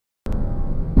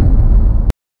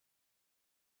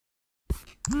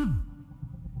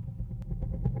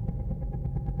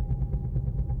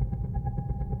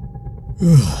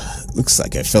Looks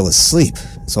like I fell asleep.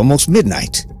 It's almost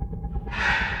midnight.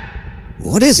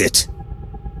 What is it?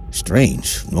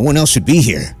 Strange. No one else should be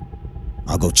here.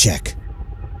 I'll go check.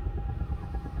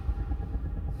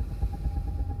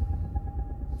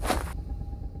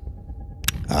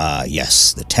 Ah,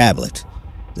 yes, the tablet.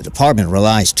 The department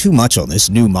relies too much on this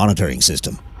new monitoring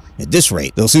system. At this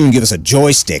rate, they'll soon give us a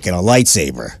joystick and a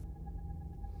lightsaber.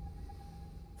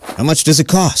 How much does it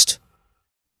cost?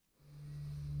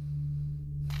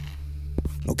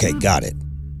 Okay, got it.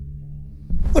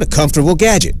 What a comfortable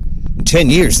gadget. In 10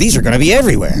 years, these are gonna be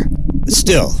everywhere. But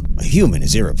still, a human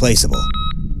is irreplaceable.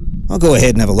 I'll go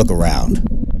ahead and have a look around.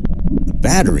 The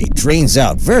battery drains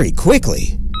out very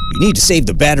quickly. You need to save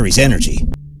the battery's energy.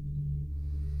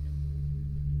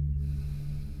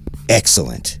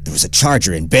 Excellent. There was a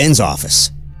charger in Ben's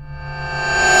office.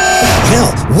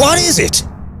 Hell, what is it?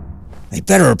 I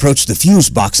better approach the fuse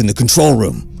box in the control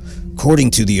room.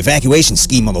 According to the evacuation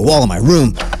scheme on the wall of my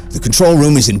room, the control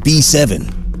room is in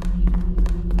B7.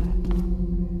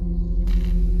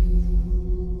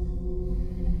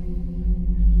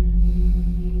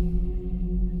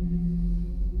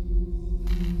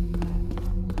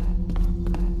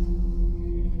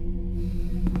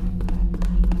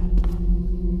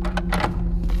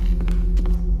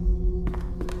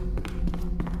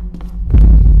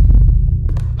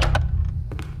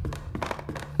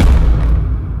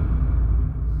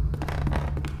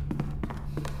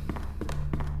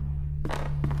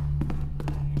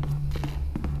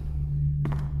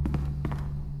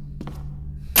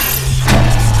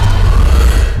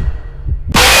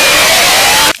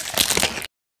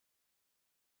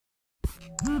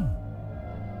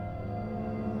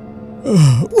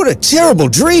 What a terrible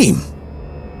dream!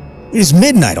 It is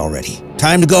midnight already.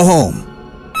 Time to go home.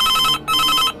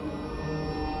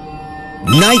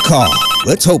 Night call.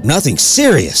 Let's hope nothing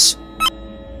serious.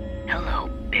 Hello,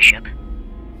 Bishop.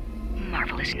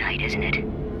 Marvelous night, isn't it?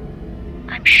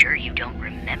 I'm sure you don't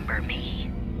remember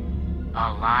me.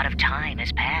 A lot of time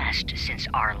has passed since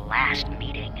our last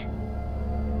meeting.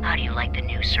 How do you like the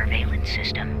new surveillance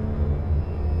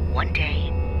system? One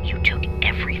day, you took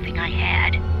everything I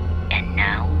had, and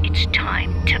now it's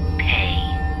time to pay.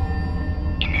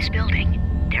 In this building,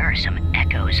 there are some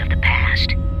echoes of the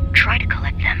past. Try to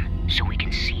collect them so we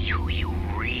can see who you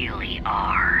really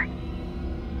are.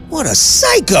 What a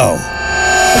psycho!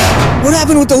 What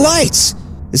happened with the lights?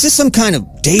 Is this some kind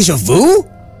of deja vu?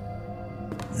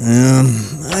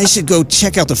 I should go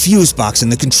check out the fuse box in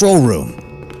the control room.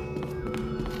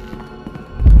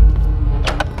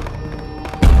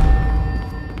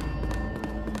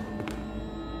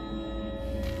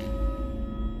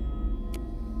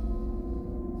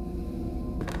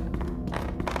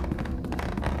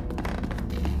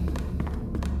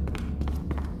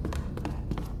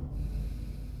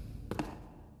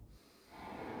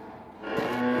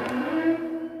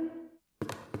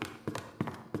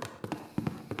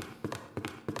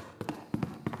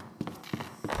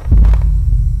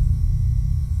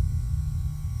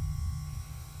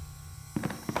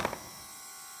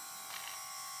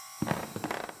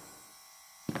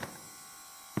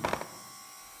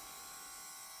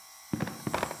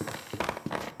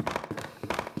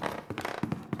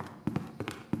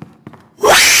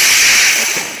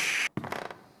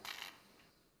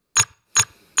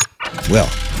 Well,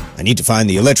 I need to find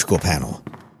the electrical panel.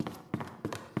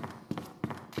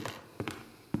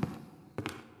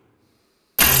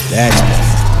 That's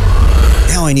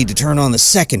better. Now I need to turn on the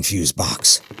second fuse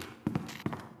box.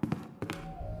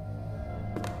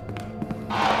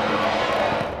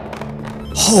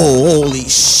 Holy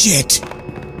shit!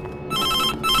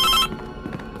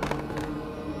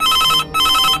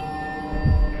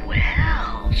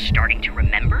 Well, starting to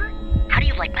remember? How do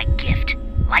you like my gift?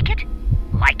 Like it?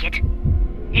 Like it?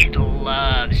 It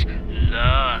loves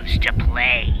to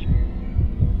play.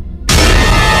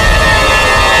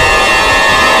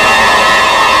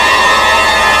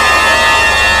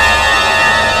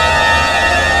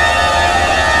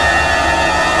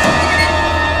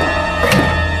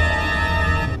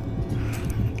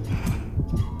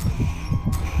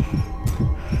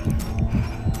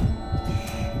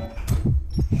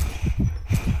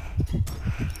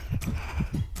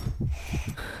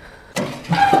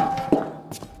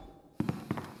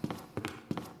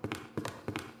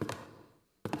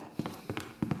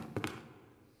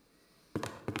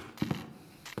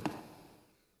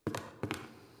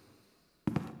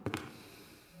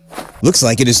 Looks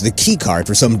like it is the key card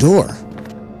for some door.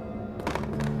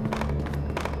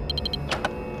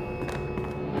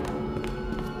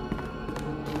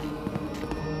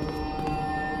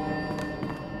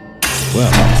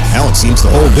 Well, now it seems the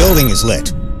whole building is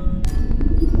lit.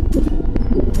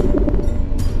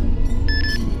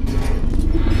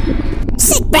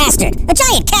 bastard! A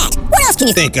giant cat! What else can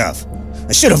you think of?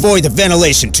 I should avoid the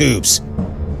ventilation tubes.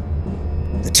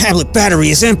 The tablet battery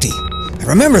is empty. I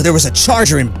remember there was a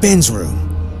charger in Ben's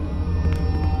room.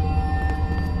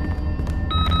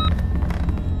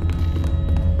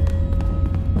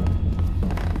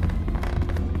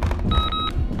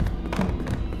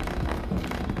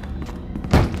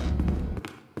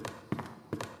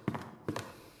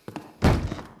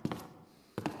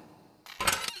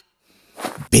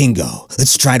 Bingo.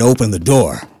 Let's try to open the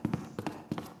door.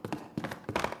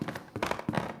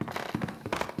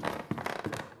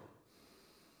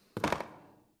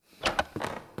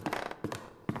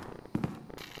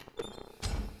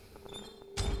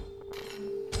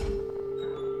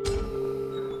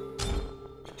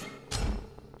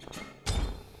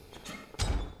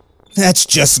 That's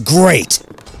just great.